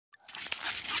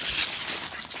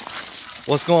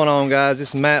What's going on, guys? This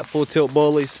is Matt, Full Tilt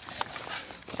Bullies.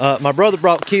 My brother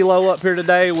brought Kilo up here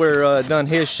today. We're done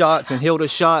his shots and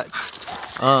Hilda's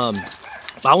shots.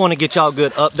 I want to get y'all a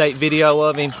good update video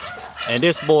of him. And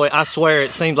this boy, I swear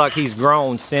it seems like he's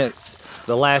grown since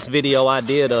the last video I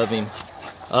did of him.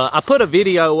 I put a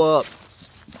video up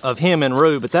of him and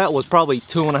Rue, but that was probably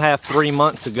 2.5, 3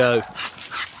 months ago.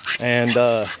 And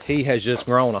he has just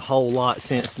grown a whole lot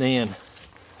since then.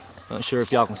 Not sure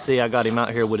if y'all can see, I got him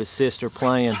out here with his sister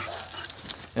playing.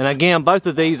 And again, both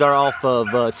of these are off of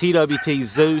TWT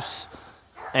Zeus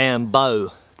and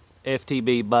Bow,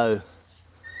 FTB Bow.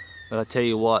 But I tell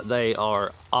you what, they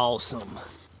are awesome.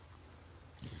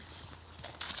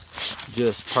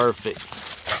 Just perfect.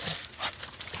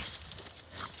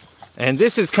 And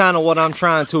this is kind of what I'm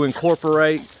trying to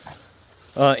incorporate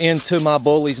into my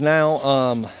bullies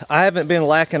now. I haven't been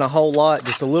lacking a whole lot,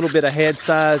 just a little bit of head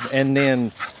size, and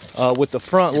then with the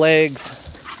front legs,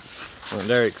 well,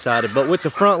 they're excited, but with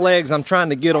the front legs, I'm trying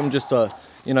to get them just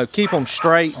keep them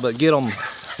straight, but get them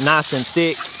nice and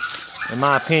thick. In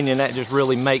my opinion, that just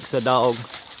really makes a dog.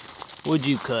 Would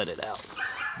you cut it out?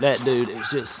 That dude is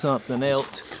just something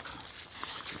else.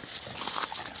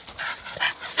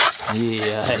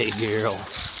 Yeah, hey girl.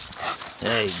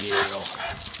 Hey girl.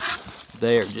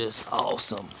 They're just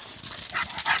awesome.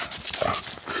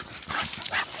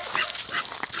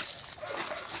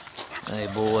 Hey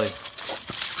boy.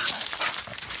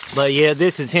 But yeah,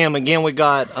 this is him again. We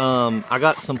got I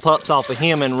got some pups off of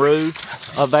him and Rue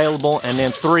available, and then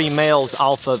 3 males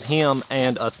off of him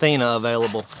and Athena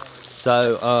available.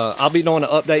 So I'll be doing an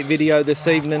update video this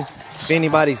evening. If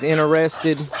anybody's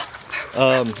interested,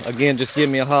 again, just give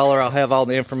me a holler. I'll have all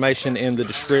the information in the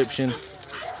description,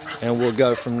 and we'll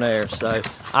go from there. So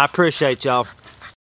I appreciate y'all.